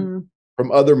other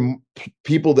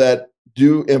people that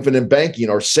do infinite banking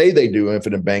or say they do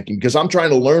infinite banking, because I'm trying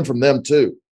to learn from them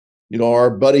too. Our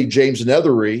buddy James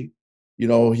Nethery,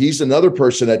 he's another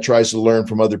person that tries to learn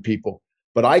from other people.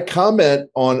 But I comment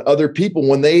on other people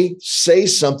when they say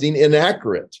something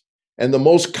inaccurate. And the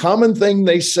most common thing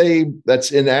they say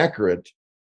that's inaccurate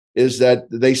is that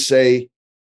they say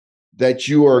that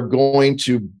you are going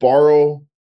to borrow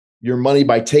your money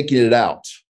by taking it out.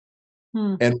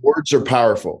 And words are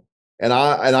powerful. And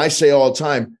I say all the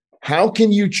time, how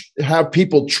can you have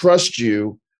people trust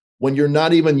you when you're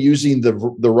not even using the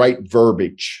right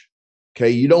verbiage? Okay,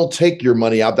 you don't take your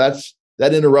money out.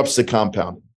 That interrupts the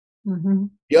compounding. Mm-hmm.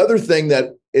 The other thing that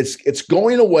it's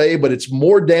going away, but it's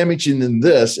more damaging than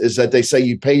this, is that they say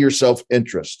you pay yourself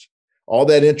interest. All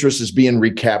that interest is being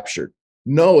recaptured.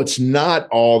 No, it's not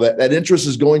all that. That interest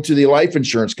is going to the life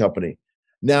insurance company.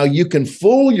 Now you can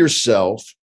fool yourself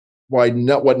by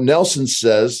what Nelson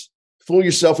says, fool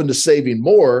yourself into saving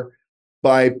more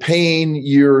by paying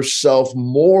yourself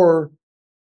more,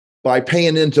 by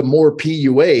paying into more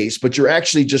PUAs, but you're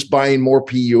actually just buying more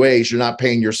PUAs. You're not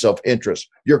paying yourself interest.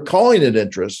 You're calling it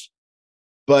interest,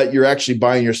 but you're actually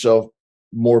buying yourself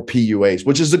more PUAs,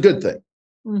 which is a good thing.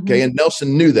 Mm-hmm. Okay. And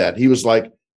Nelson knew that. He was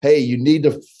like, hey, you need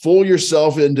to fool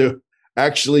yourself into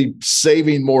actually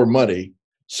saving more money.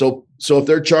 So if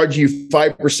they're charging you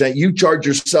 5%, you charge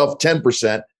yourself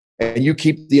 10% and you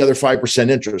keep the other 5%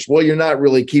 interest. Well, you're not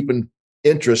really keeping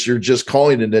interest. You're just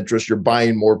calling it interest. You're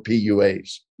buying more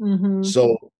PUAs. Mm-hmm.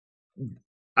 So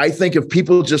I think if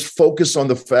people just focus on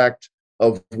the fact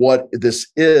of what this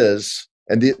is,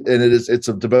 it's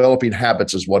a developing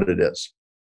habits is what it is.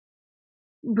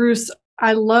 Bruce,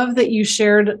 I love that you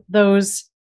shared those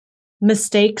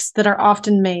mistakes that are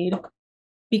often made,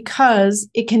 because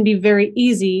it can be very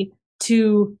easy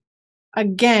to,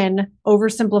 again,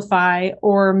 oversimplify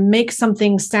or make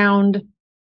something sound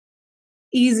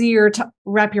easier to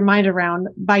wrap your mind around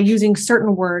by using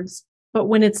certain words. But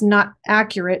when it's not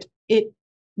accurate, it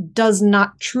does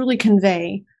not truly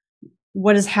convey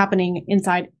what is happening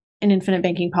inside an infinite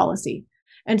banking policy.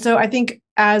 And so I think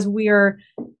as we are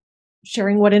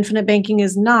sharing what infinite banking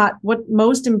is not,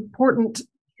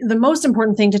 the most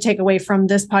important thing to take away from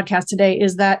this podcast today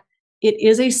is that it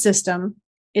is a system.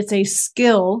 It's a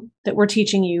skill that we're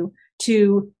teaching you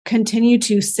to continue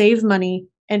to save money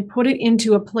and put it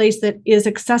into a place that is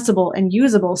accessible and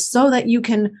usable so that you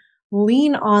can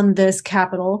lean on this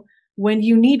capital when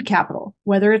you need capital,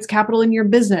 whether it's capital in your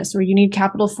business or you need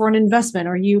capital for an investment,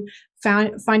 or you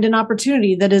find an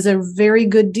opportunity that is a very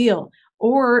good deal,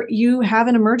 or you have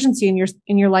an emergency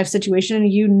in your life situation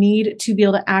and you need to be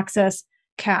able to access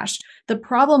cash. The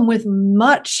problem with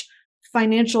much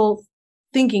financial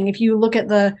thinking, if you look at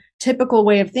the typical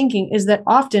way of thinking, is that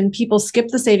often people skip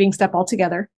the saving step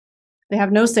altogether. They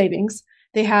have no savings.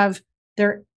 They have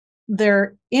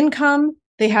their income,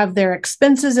 they have their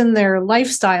expenses and their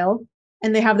lifestyle,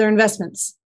 and they have their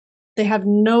investments. They have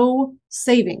no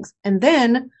savings. And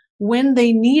then when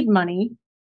they need money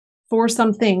for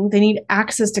something, they need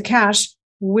access to cash,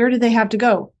 where do they have to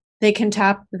go? They can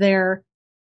tap their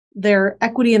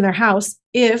equity in their house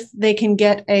if they can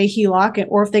get a HELOC,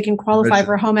 or if they can qualify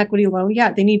for a home equity loan.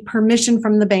 Yeah, they need permission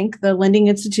from the bank, the lending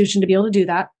institution, to be able to do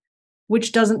that,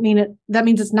 which doesn't mean that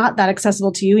means it's not that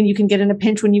accessible to you, and you can get in a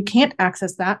pinch when you can't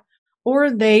access that.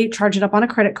 Or they charge it up on a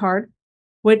credit card,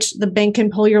 which the bank can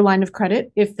pull your line of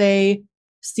credit if they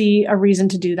see a reason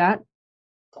to do that.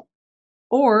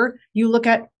 Or you look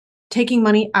at taking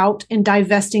money out and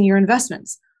divesting your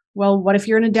investments. Well, what if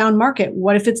you're in a down market?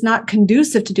 What if it's not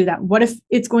conducive to do that? What if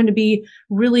it's going to be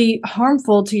really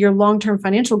harmful to your long-term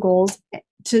financial goals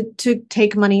to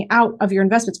take money out of your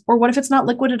investments? Or what if it's not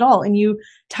liquid at all and you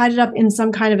tied it up in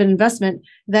some kind of an investment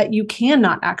that you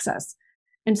cannot access?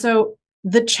 And so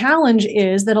the challenge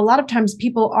is that a lot of times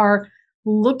people are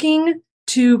looking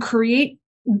to create,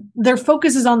 their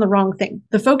focus is on the wrong thing.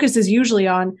 The focus is usually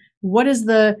on what is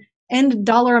the end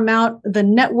dollar amount, the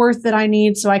net worth that I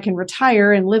need so I can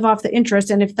retire and live off the interest.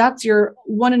 And if that's your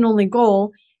one and only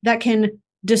goal, that can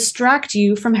distract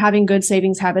you from having good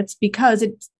savings habits, because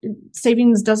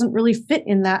savings doesn't really fit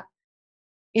in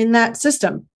that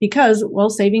system, because, well,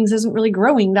 savings isn't really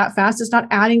growing that fast. It's not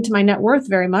adding to my net worth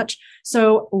very much.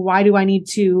 So why do I need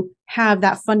to have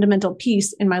that fundamental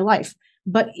piece in my life?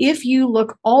 But if you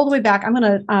look all the way back, I'm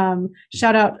going to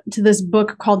shout out to this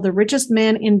book called The Richest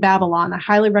Man in Babylon. I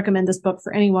highly recommend this book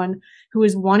for anyone who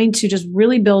is wanting to just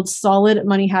really build solid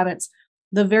money habits.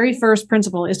 The very first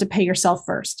principle is to pay yourself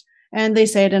first. And they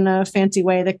say it in a fancy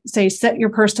way. They say, set your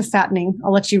purse to fattening.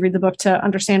 I'll let you read the book to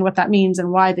understand what that means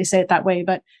and why they say it that way.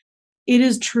 But it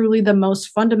is truly the most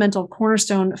fundamental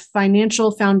cornerstone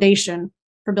financial foundation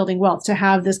for building wealth, to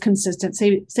have this consistent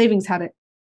savings habit.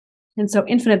 And so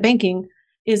infinite banking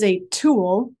is a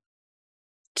tool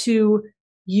to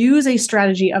use a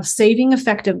strategy of saving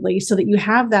effectively so that you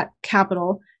have that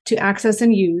capital to access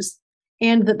and use,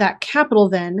 and that capital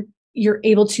then you're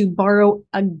able to borrow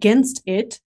against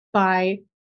it by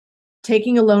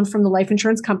taking a loan from the life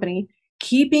insurance company,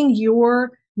 keeping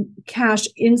your cash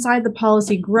inside the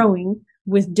policy growing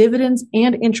with dividends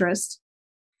and interest.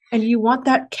 And you want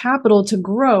that capital to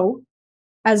grow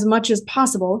as much as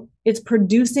possible. It's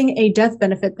producing a death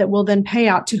benefit that will then pay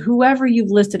out to whoever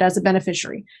you've listed as a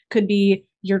beneficiary. Could be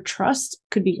your trust,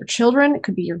 could be your children, it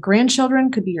could be your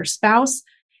grandchildren, could be your spouse.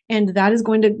 And that is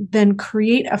going to then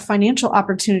create a financial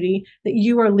opportunity that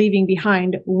you are leaving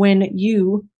behind when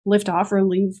you lift off or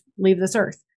leave this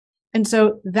earth. And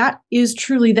so that is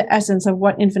truly the essence of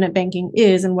what infinite banking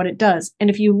is and what it does. And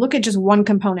if you look at just one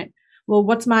component, well,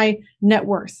 what's my net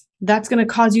worth? That's going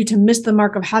to cause you to miss the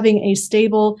mark of having a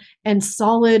stable and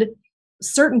solid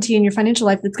certainty in your financial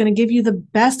life that's going to give you the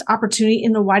best opportunity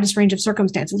in the widest range of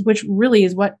circumstances, which really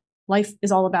is what life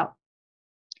is all about.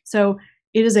 So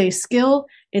it is a skill,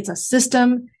 it's a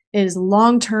system, it is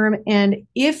long-term. And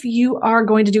if you are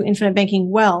going to do infinite banking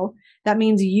well, that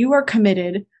means you are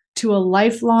committed to a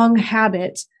lifelong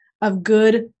habit of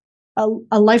good,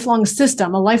 a lifelong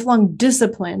system, a lifelong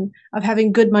discipline of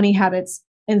having good money habits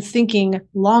and thinking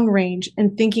long range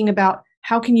and thinking about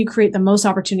how can you create the most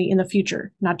opportunity in the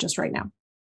future, not just right now.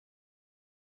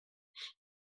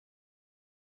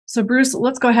 So Bruce,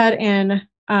 let's go ahead and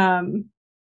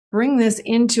bring this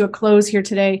into a close here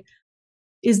today.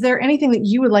 Is there anything that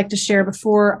you would like to share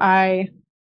before I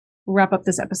wrap up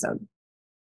this episode?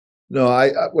 No,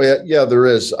 well, yeah, there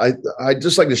is. I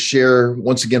just like to share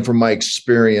once again from my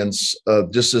experience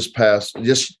of just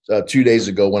 2 days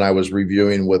ago when I was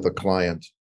reviewing with a client,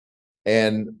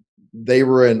 and they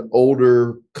were an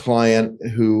older client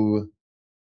who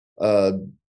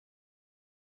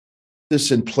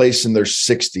this in place in their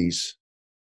 60s,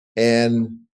 and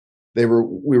we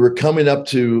were coming up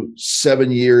to 7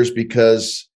 years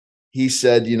because he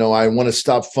said, I want to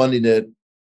stop funding it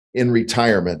in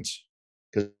retirement,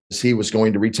 because he was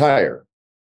going to retire.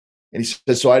 And he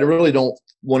said, so I really don't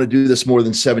want to do this more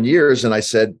than 7 years. And I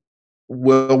said,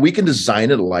 well, we can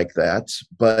design it like that,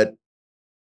 but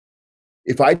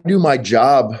if I do my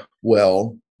job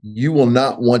well, you will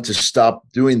not want to stop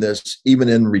doing this even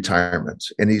in retirement.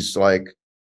 And he's like,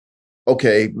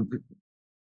 okay,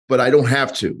 but I don't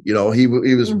have to. He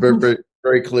was very, very,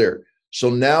 very clear. So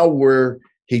now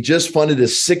he just funded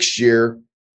his 6th year,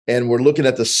 and we're looking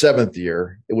at the 7th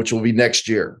year, which will be next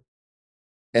year.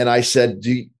 And I said,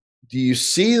 do you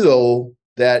see, though,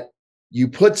 that you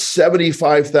put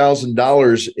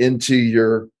 $75,000 into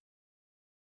your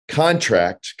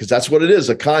contract, because that's what it is,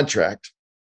 a contract,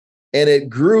 and it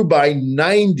grew by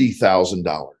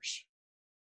 $90,000.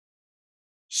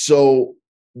 So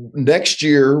next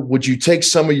year, would you take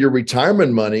some of your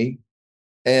retirement money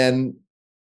and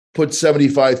put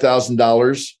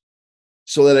 $75,000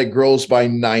 so that it grows by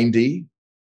 90?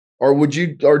 Or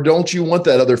don't you want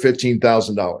that other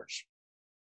 $15,000?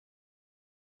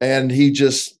 And he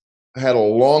just had a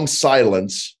long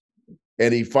silence,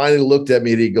 and he finally looked at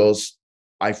me and he goes,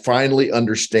 I finally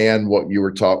understand what you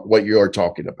are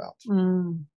talking about.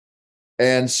 Mm.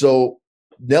 And so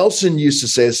Nelson used to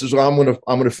say, this is what I'm going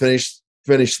to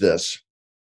finish this.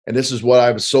 And this is what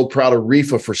I was so proud of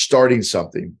Rifa for starting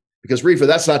something, because Rifa,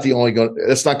 that's not going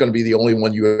to be the only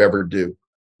one you ever do.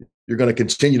 You're going to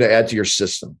continue to add to your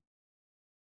system.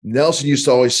 Nelson used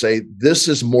to always say, this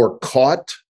is more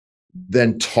caught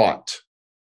than taught.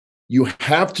 You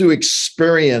have to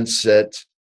experience it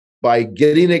by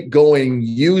getting it going,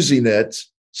 using it,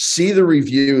 see the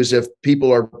reviews if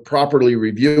people are properly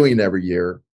reviewing every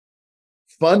year,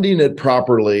 funding it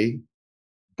properly,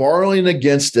 borrowing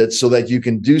against it so that you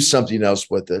can do something else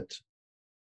with it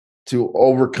to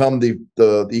overcome the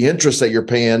interest that you're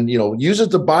paying. Use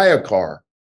it to buy a car,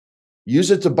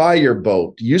 use it to buy your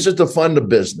boat, use it to fund a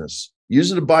business,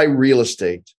 use it to buy real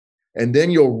estate. And then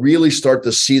you'll really start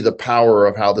to see the power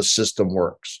of how the system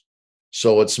works.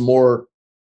 So it's more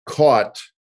caught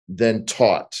than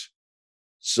taught.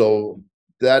 So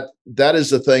that is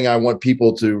the thing I want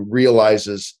people to realize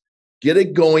is get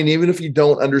it going, even if you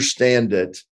don't understand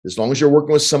it. As long as you're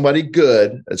working with somebody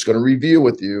good that's going to review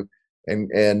with you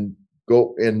and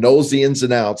go and knows the ins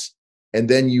and outs, and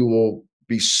then you will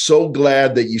be so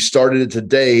glad that you started it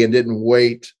today and didn't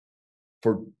wait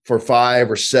for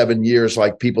 5 or 7 years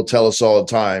like people tell us all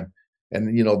the time.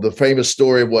 And the famous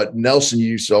story of what Nelson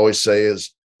used to always say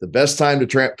is the best time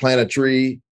to plant a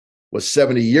tree was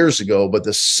 70 years ago, but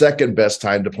the second best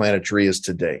time to plant a tree is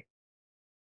today.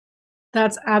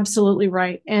 That's absolutely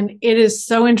right. And it is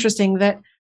so interesting that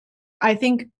I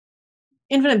think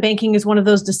infinite banking is one of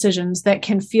those decisions that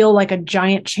can feel like a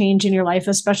giant change in your life,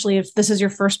 especially if this is your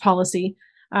first policy.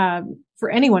 For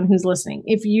anyone who's listening,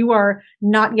 if you are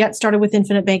not yet started with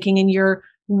infinite banking and you're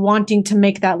wanting to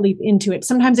make that leap into it,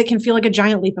 sometimes it can feel like a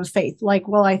giant leap of faith. Like,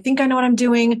 well, I think I know what I'm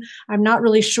doing. I'm not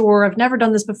really sure. I've never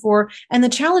done this before. And the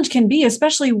challenge can be,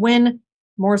 especially when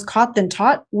more is caught than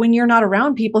taught, when you're not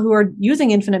around people who are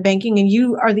using infinite banking and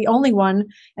you are the only one,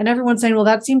 and everyone's saying, well,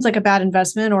 that seems like a bad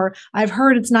investment, or I've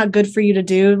heard it's not good for you to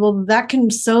do. Well, that can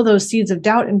sow those seeds of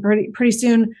doubt, and pretty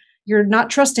soon you're not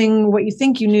trusting what you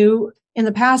think you knew in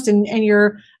the past, and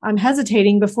you're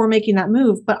hesitating before making that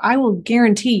move. But I will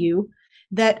guarantee you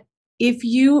that if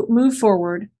you move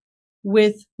forward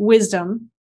with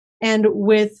wisdom and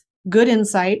with good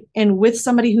insight and with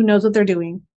somebody who knows what they're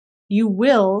doing, you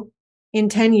will, in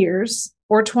 10 years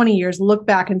or 20 years, look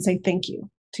back and say thank you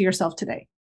to yourself today.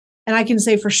 And I can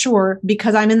say for sure,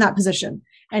 because I'm in that position.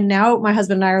 And now my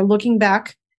husband and I are looking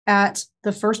back at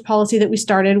the first policy that we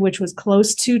started, which was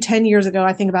close to 10 years ago,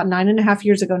 I think about 9.5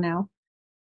 years ago now.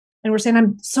 And we're saying,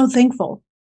 I'm so thankful.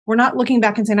 We're not looking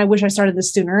back and saying, I wish I started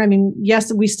this sooner. I mean,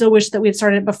 yes, we still wish that we had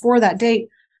started it before that date,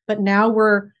 but now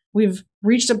we've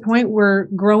reached a point where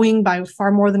growing by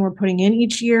far more than we're putting in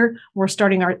each year. We're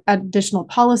starting our additional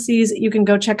policies. You can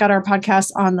go check out our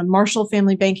podcast on the Marshall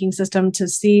Family Banking System to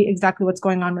see exactly what's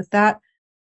going on with that.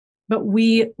 But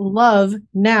we love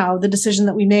now the decision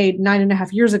that we made 9.5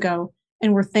 years ago,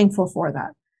 and we're thankful for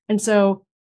that. And so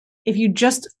if you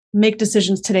just make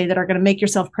decisions today that are going to make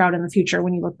yourself proud in the future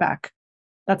when you look back,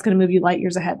 that's going to move you light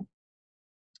years ahead.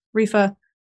 Rifa,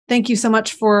 thank you so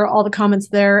much for all the comments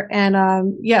there.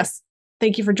 And yes,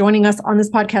 thank you for joining us on this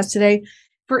podcast today.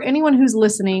 For anyone who's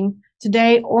listening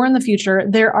today or in the future,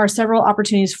 there are several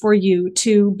opportunities for you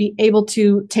to be able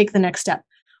to take the next step.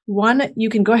 One, you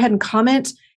can go ahead and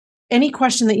comment any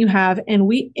question that you have, and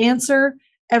we answer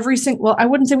every single, well, I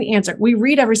wouldn't say we answer. We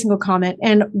read every single comment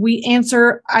and we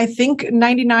answer, I think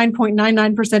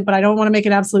 99.99%, but I don't want to make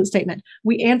an absolute statement.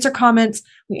 We answer comments,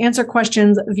 we answer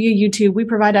questions via YouTube. We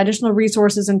provide additional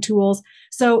resources and tools.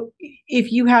 So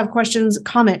if you have questions,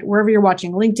 comment wherever you're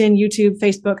watching, LinkedIn, YouTube,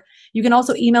 Facebook. You can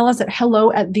also email us at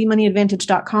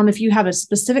hello@themoneyadvantage.com. If you have a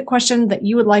specific question that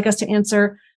you would like us to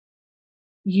answer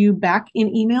you back in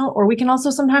email, or we can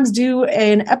also sometimes do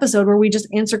an episode where we just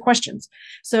answer questions.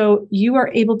 So you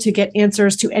are able to get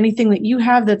answers to anything that you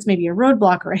have that's maybe a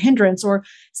roadblock or a hindrance, or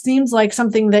seems like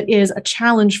something that is a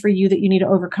challenge for you that you need to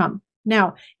overcome.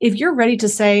 Now, if you're ready to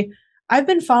say, I've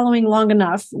been following long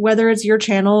enough, whether it's your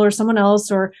channel or someone else,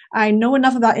 or I know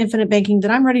enough about infinite banking that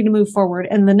I'm ready to move forward.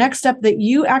 And the next step that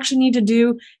you actually need to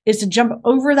do is to jump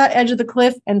over that edge of the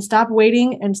cliff and stop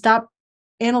waiting and stop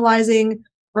analyzing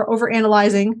or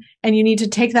overanalyzing, and you need to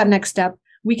take that next step.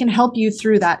 We can help you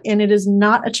through that. And it is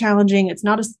not a challenging, it's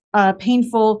not a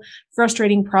painful,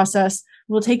 frustrating process.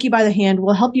 We'll take you by the hand.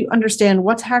 We'll help you understand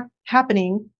what's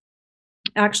happening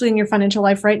actually in your financial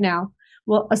life right now.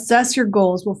 We'll assess your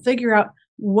goals. We'll figure out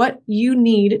what you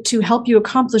need to help you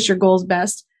accomplish your goals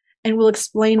best. And we'll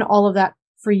explain all of that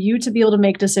for you to be able to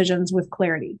make decisions with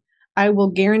clarity. I will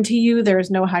guarantee you there is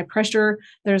no high pressure.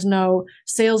 There's no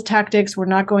sales tactics. We're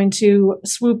not going to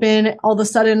swoop in all of a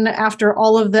sudden after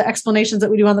all of the explanations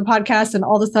that we do on the podcast and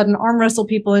all of a sudden arm wrestle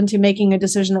people into making a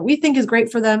decision that we think is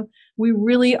great for them. We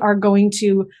really are going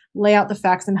to lay out the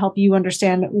facts and help you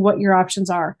understand what your options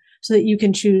are so that you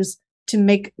can choose to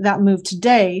make that move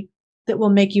today that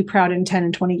will make you proud in 10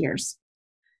 and 20 years.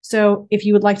 So if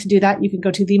you would like to do that, you can go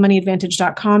to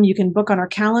themoneyadvantage.com. You can book on our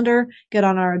calendar, get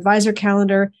on our advisor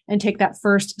calendar, and take that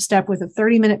first step with a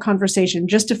 30-minute conversation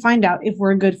just to find out if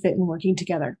we're a good fit in working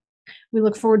together. We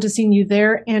look forward to seeing you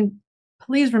there. And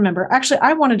please remember, actually,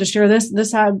 I wanted to share this.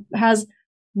 This has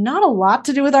not a lot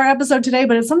to do with our episode today,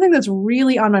 but it's something that's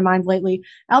really on my mind lately.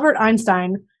 Albert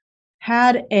Einstein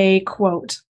had a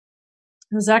quote.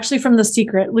 It was actually from The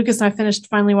Secret. Lucas and I finished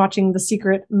finally watching The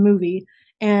Secret movie.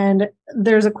 And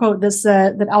there's a quote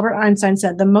that Albert Einstein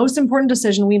said, the most important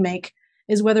decision we make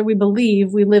is whether we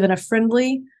believe we live in a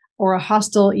friendly or a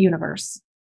hostile universe.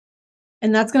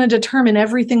 And that's going to determine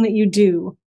everything that you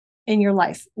do in your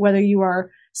life, whether you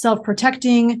are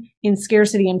self-protecting in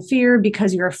scarcity and fear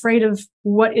because you're afraid of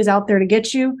what is out there to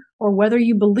get you, or whether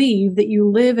you believe that you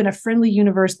live in a friendly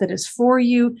universe that is for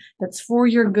you, that's for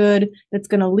your good, that's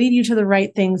going to lead you to the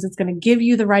right things, that's going to give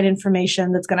you the right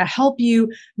information, that's going to help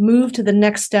you move to the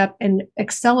next step and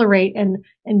accelerate and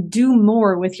do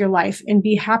more with your life and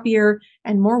be happier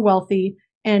and more wealthy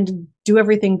and do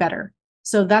everything better.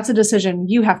 So that's a decision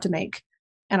you have to make.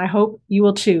 And I hope you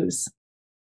will choose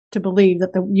to believe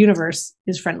that the universe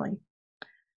is friendly.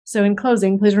 So in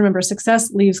closing, please remember, success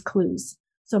leaves clues.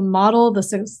 So model the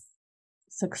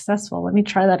successful. Let me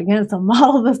try that again. So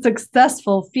model the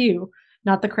successful few,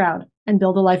 not the crowd, and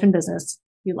build a life and business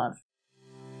you love.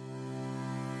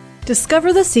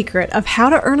 Discover the secret of how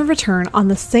to earn a return on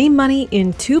the same money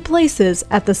in 2 places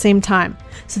at the same time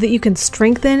so that you can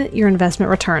strengthen your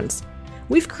investment returns.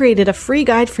 We've created a free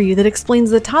guide for you that explains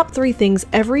the top 3 things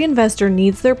every investor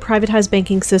needs their privatized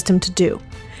banking system to do.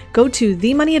 Go to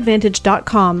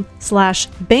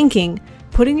themoneyadvantage.com/banking,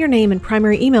 put in your name and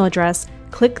primary email address,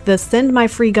 click the Send My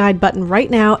Free Guide button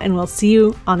right now, and we'll see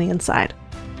you on the inside.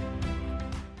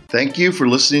 Thank you for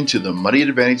listening to the Money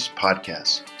Advantage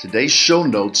podcast. Today's show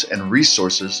notes and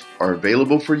resources are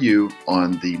available for you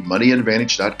on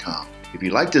themoneyadvantage.com. If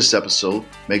you like this episode,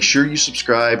 make sure you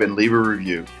subscribe and leave a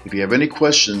review. If you have any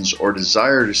questions or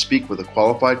desire to speak with a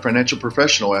qualified financial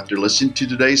professional after listening to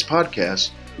today's podcast,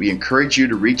 we encourage you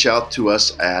to reach out to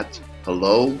us at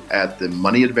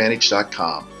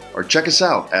hello@themoneyadvantage.com or check us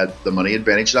out at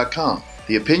themoneyadvantage.com.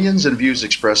 The opinions and views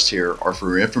expressed here are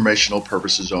for informational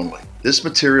purposes only. This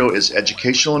material is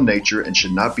educational in nature and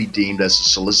should not be deemed as a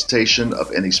solicitation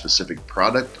of any specific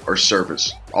product or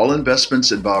service. All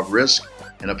investments involve risk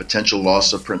and a potential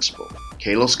loss of principal.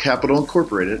 Kalos Capital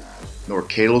Incorporated nor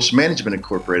Kalos Management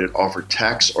Incorporated offer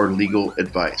tax or legal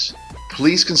advice.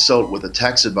 Please consult with a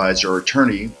tax advisor or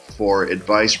attorney for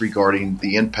advice regarding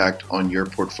the impact on your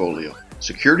portfolio.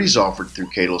 Securities offered through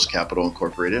Kalos Capital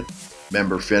Incorporated,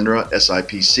 member FINRA,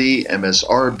 SIPC,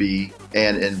 MSRB,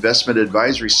 and investment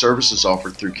advisory services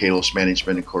offered through Kalos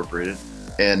Management Incorporated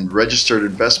and registered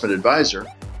investment advisor,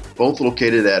 both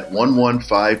located at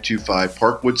 11525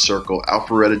 Parkwood Circle,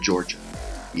 Alpharetta, Georgia.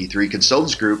 E3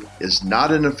 Consultants Group is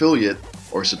not an affiliate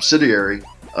or subsidiary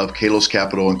of Kalos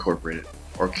Capital Incorporated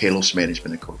or Kalos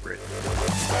Management Incorporated.